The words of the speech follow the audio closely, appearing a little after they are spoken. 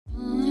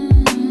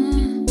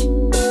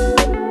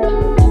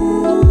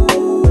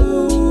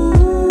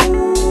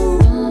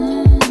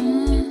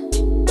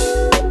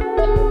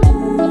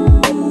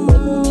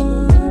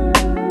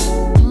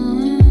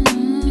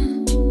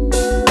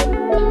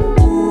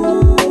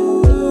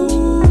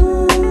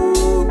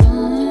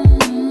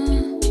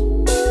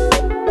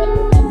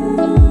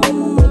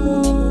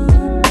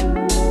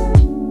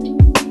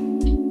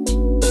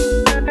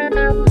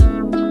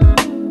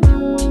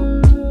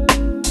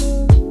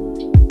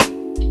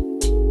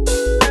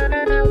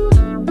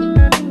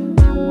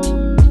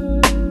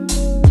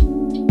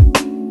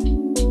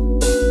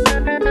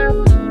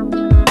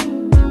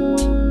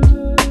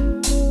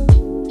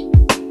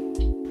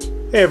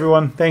Hey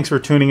everyone, thanks for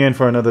tuning in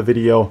for another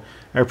video.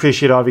 I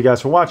appreciate all of you guys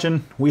for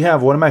watching. We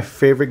have one of my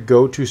favorite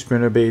go-to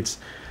spinnerbaits.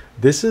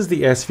 This is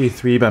the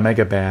SV-3 by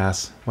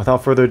Megabass.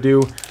 Without further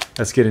ado,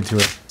 let's get into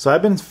it. So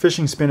I've been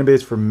fishing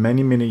spinnerbaits for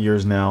many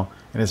years now,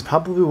 and it's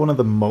probably one of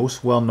the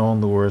most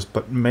well-known lures,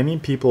 but many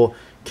people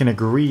can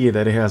agree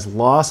that it has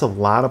lost a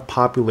lot of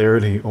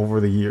popularity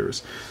over the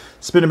years.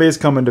 Spinnerbaits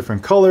come in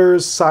different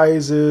colors,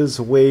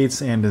 sizes,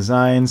 weights, and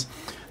designs.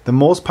 The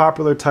most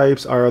popular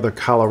types are the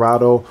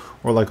Colorado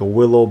or like a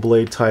willow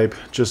blade type,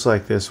 just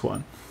like this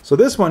one. So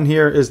this one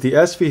here is the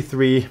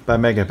SV-3 by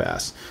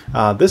Megabass.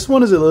 This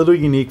one is a little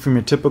unique from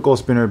your typical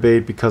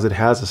spinnerbait because it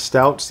has a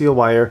stout steel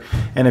wire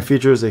and it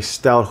features a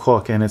stout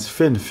hook, and it's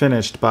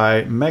finished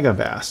by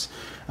Megabass.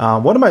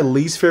 One of my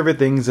least favorite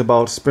things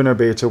about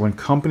spinnerbaits are when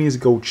companies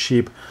go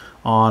cheap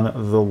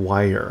on the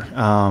wire.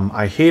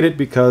 I hate it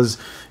because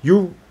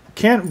you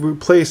can't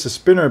replace a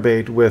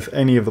spinnerbait with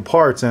any of the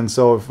parts, and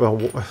so if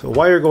a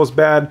wire goes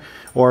bad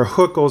or a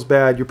hook goes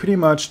bad, you're pretty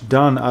much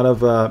done out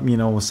of a a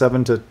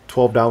 $7 to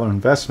 $12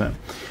 investment.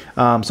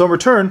 So in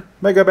return,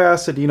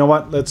 Megabass said, you know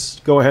what,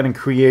 let's go ahead and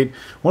create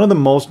one of the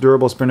most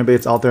durable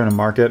spinnerbaits out there in the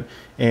market.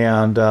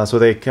 And so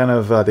they kind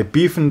of they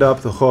beefed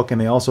up the hook,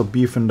 and they also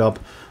beefed up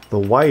the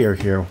wire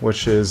here,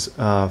 which is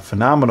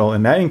phenomenal,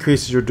 and that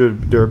increases your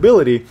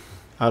durability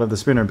out of the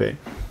spinnerbait.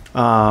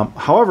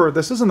 However,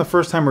 this isn't the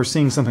first time we're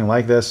seeing something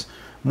like this.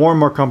 More and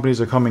more companies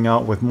are coming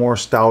out with more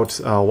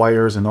stout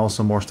wires and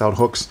also more stout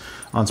hooks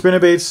on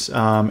spinnerbaits,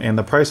 and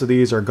the price of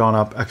these are gone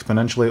up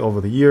exponentially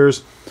over the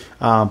years.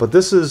 But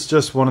this is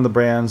just one of the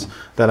brands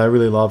that I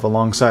really love,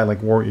 alongside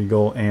like War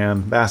Eagle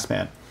and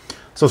Bassman.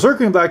 So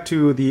circling back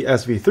to the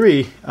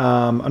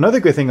SV-3, another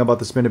great thing about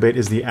the spinnerbait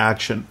is the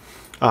action.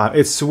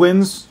 It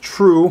swings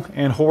true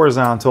and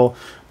horizontal,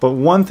 but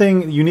one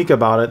thing unique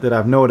about it that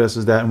I've noticed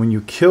is that when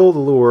you kill the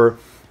lure,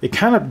 it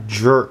kind of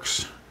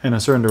jerks in a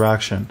certain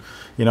direction,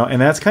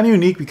 and that's kind of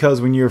unique because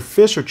when your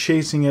fish are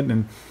chasing it,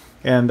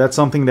 and that's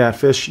something that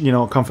fish,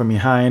 come from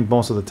behind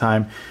most of the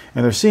time,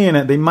 and they're seeing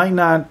it, they might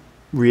not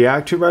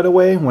react to it right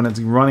away when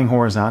it's running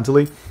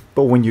horizontally,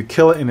 but when you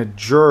kill it and it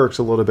jerks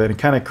a little bit, it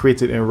kind of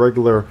creates an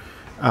irregular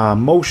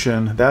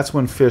motion. That's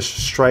when fish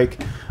strike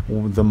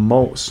the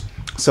most.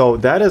 So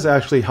that has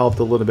actually helped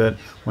a little bit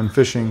when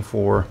fishing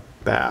for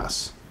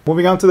bass.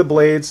 Moving on to the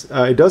blades,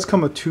 it does come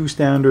with two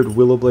standard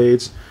willow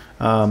blades.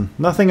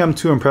 Nothing I'm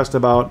too impressed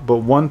about, but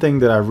one thing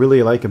that I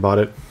really like about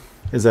it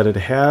is that it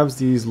has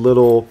these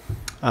little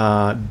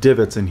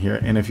divots in here,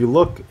 and if you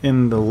look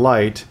in the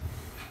light,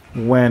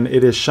 when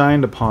it is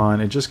shined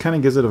upon, it just kind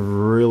of gives it a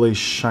really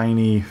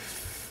shiny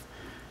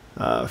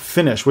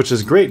finish, which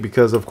is great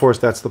because of course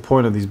that's the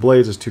point of these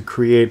blades, is to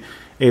create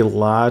a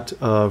lot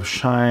of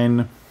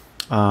shine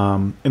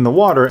in the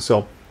water.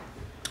 So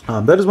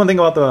that is one thing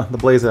about the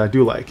blades that I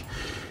do like.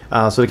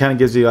 So it kind of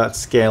gives you that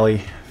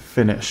scaly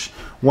finish.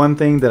 One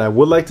thing that I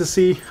would like to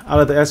see out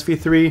of the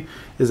SV-3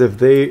 is if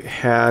they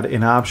had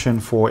an option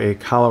for a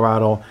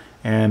Colorado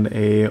and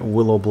a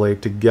willow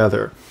blade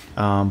together.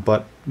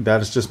 But that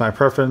is just my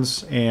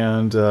preference,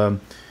 and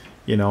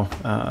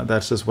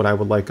that's just what I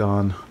would like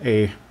on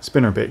a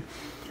spinnerbait.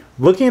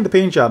 Looking at the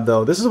paint job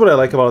though, this is what I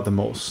like about it the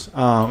most.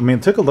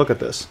 Take a look at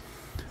this.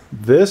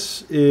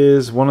 This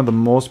is one of the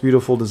most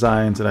beautiful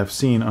designs that I've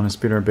seen on a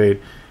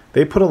spinnerbait.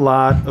 They put a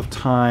lot of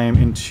time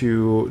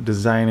into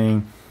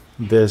designing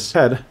this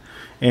head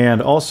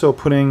and also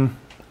putting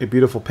a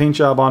beautiful paint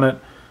job on it,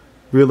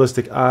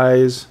 realistic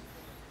eyes,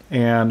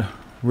 and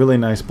really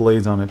nice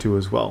blades on it too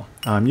as well.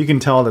 You can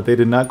tell that they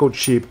did not go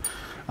cheap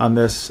on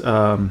this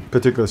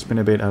particular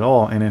spinnerbait at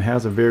all, and it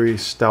has a very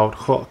stout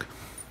hook.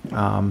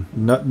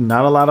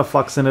 Not a lot of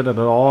flux in it at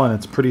all, and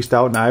it's pretty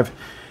stout, and I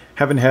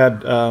haven't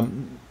had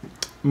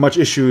much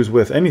issues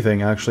with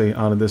anything actually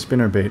out of this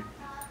spinnerbait.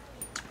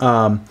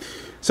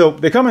 So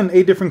they come in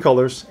 8 different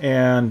colors,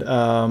 and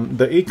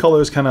the 8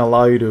 colors kind of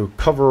allow you to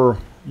cover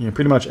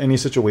pretty much any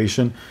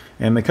situation.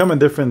 And they come in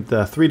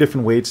 3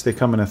 different weights. They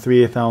come in a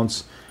 3/8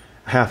 ounce,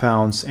 ½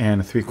 ounce,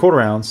 and a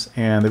 3/4 ounce,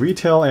 and they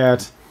retail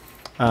at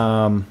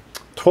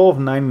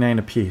 $12.99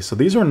 a piece. So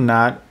these are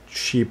not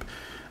cheap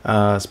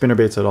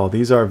spinnerbaits at all.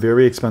 These are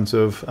very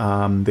expensive.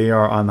 They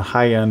are on the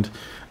high end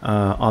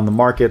on the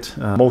market,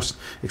 most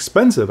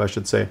expensive, I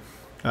should say,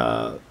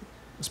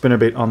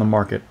 spinnerbait on the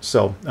market.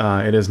 So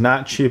it is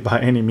not cheap by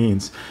any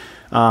means.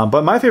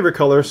 But my favorite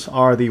colors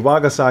are the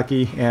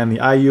Wagasaki and the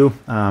Ayu.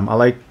 I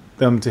like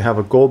them to have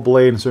a gold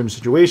blade in certain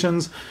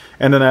situations,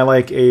 and then I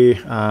like a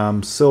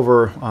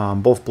silver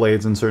both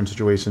blades in certain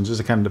situations,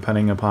 just kind of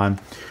depending upon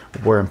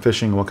where I'm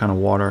fishing, what kind of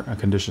water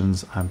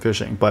conditions I'm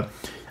fishing. But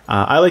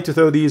I like to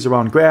throw these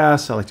around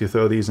grass. I like to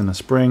throw these in the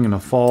spring and the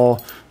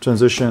fall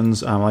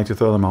transitions. I like to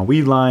throw them on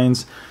weed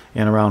lines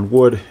and around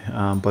wood,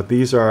 but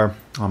these are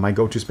my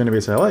go-to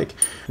spinnerbaits that I like.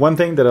 One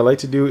thing that I like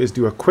to do is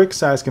do a quick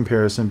size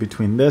comparison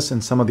between this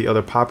and some of the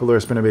other popular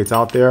spinnerbaits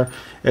out there.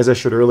 As I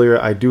showed earlier,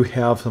 I do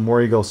have some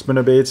War Eagle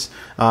spinnerbaits,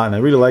 and I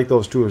really like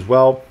those too as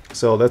well.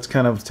 So let's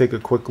kind of take a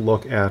quick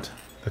look at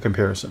the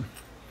comparison.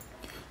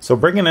 So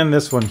bringing in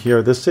this one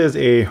here, this is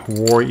a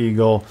War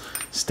Eagle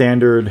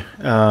standard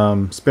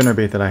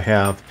spinnerbait that I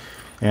have.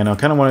 And I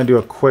kind of want to do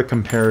a quick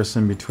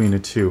comparison between the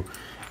two.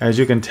 As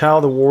you can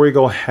tell, the War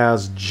Eagle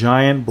has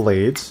giant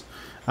blades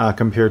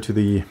compared to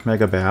the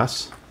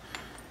Megabass,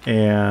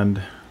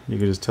 and you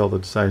can just tell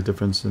the size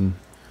difference in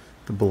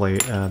the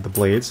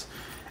blades.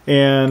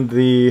 And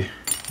the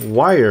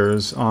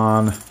wires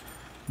on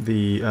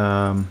the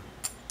on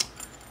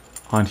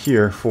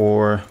here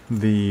for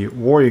the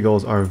War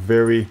Eagles are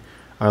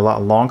a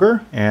lot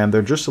longer, and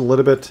they're just a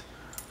little bit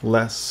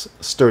less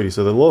sturdy.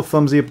 So they're a little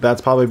flimsy, but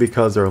that's probably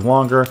because they're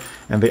longer,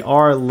 and they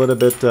are a little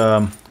bit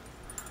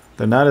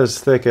they're not as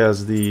thick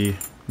as the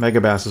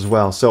Megabass as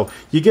well. So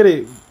you get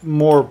a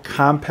more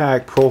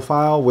compact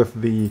profile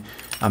with the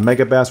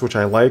Megabass, which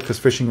I like, because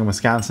fishing in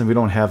Wisconsin, we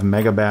don't have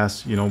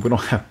Megabass. You know, we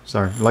don't have,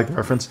 sorry, I like the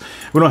reference.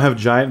 We don't have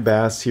giant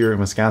bass here in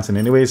Wisconsin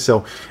anyways.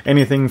 So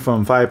anything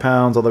from 5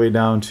 pounds all the way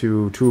down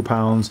to 2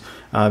 pounds,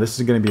 this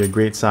is going to be a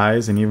great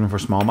size, and even for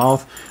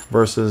smallmouth,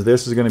 versus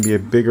this is going to be a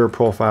bigger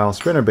profile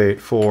spinnerbait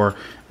for,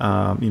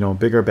 you know,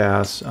 bigger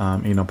bass,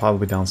 you know,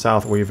 probably down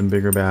south, or even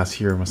bigger bass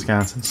here in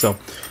Wisconsin. So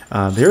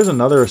here's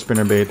another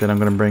spinnerbait that I'm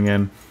going to bring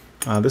in.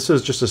 This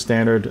is just a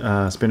standard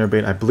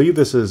spinnerbait. I believe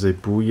this is a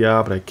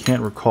Booyah, but I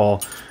can't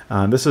recall.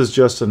 This is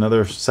just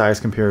another size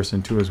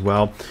comparison too as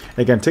well.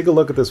 Again, take a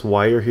look at this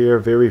wire here,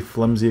 very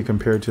flimsy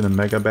compared to the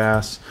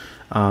Megabass.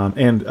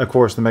 And of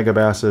course the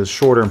Megabass is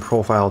shorter in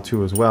profile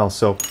too as well.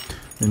 So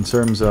in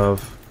terms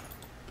of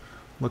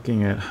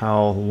looking at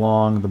how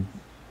long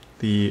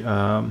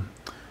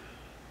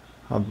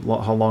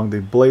how long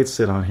the blades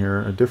sit on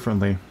here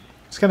differently,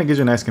 this kind of gives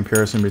you a nice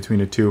comparison between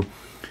the two.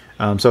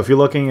 So if you're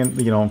looking at,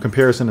 you know, in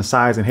comparison to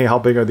size and, hey, how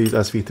big are these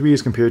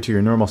SV-3s compared to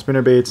your normal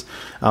spinnerbaits,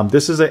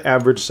 this is an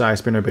average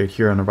size spinnerbait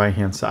here on the right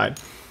hand side.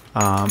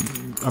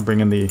 I'll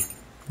bring in the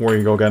War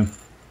Eagle again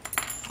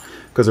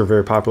because they're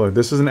very popular.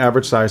 This is an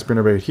average size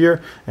spinnerbait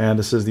here, and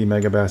this is the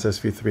Megabass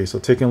SV-3. So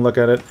taking a look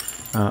at it,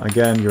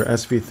 again, your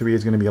SV-3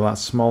 is going to be a lot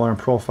smaller in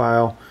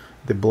profile.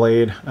 The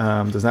blade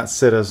does not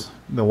sit as,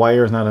 the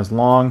wire is not as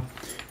long,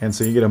 and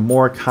so you get a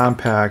more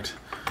compact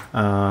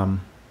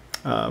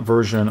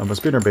version of a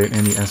spinnerbait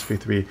in the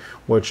SV-3,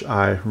 which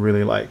I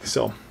really like.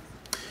 So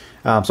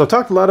I've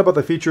talked a lot about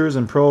the features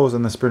and pros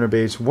in the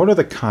spinnerbaits. What are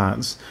the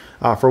cons?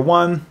 For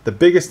one, the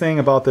biggest thing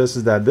about this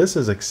is that this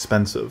is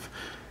expensive.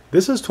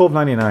 This is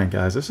 $12.99,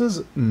 guys. This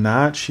is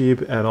not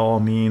cheap at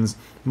all means.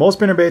 Most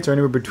spinnerbaits are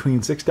anywhere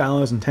between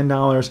 $6 and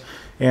 $10.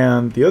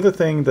 And the other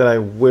thing that I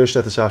wish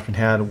that the Shopman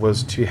had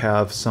was to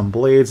have some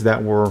blades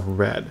that were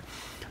red.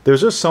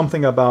 There's just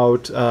something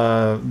about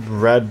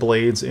red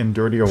blades in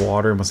dirtier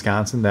water in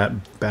Wisconsin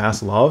that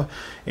bass love,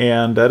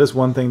 and that is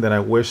one thing that I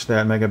wish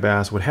that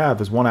Megabass would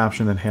have, is one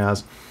option that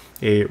has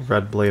a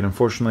red blade.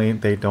 Unfortunately,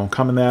 they don't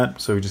come in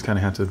that, so you just kind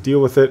of have to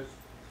deal with it.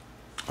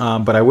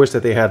 But I wish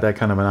that they had that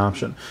kind of an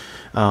option.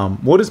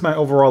 What is my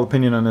overall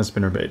opinion on this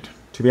spinnerbait?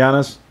 To be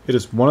honest, it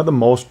is one of the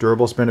most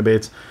durable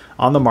spinnerbaits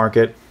on the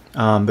market.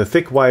 The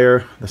thick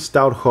wire, the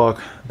stout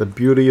hook, the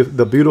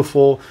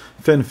beautiful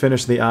fin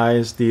finish, the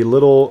eyes, the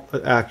little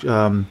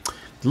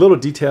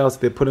details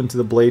they put into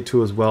the blade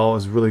too as well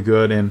is really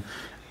good, and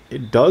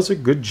it does a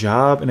good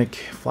job, and it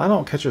flat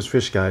out catches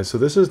fish, guys. So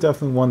this is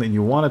definitely one that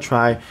you want to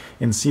try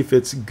and see if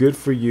it's good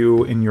for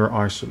you in your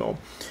arsenal.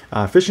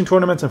 Fishing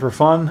tournaments and for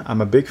fun,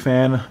 I'm a big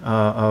fan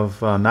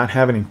of not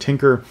having to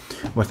tinker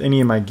with any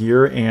of my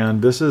gear,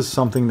 and this is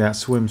something that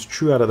swims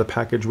true out of the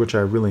package, which I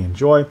really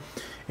enjoy.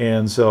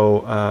 And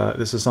so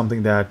this is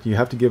something that you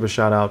have to give a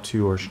shout out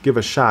to, or give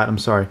a shot, I'm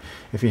sorry,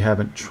 if you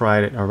haven't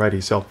tried it already.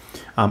 So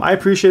I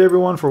appreciate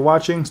everyone for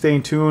watching,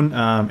 staying tuned,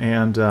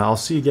 and I'll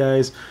see you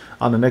guys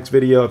on the next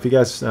video. If you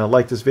guys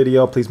like this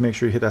video, please make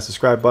sure you hit that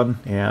subscribe button,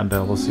 and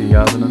we'll see you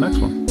guys in the next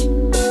one.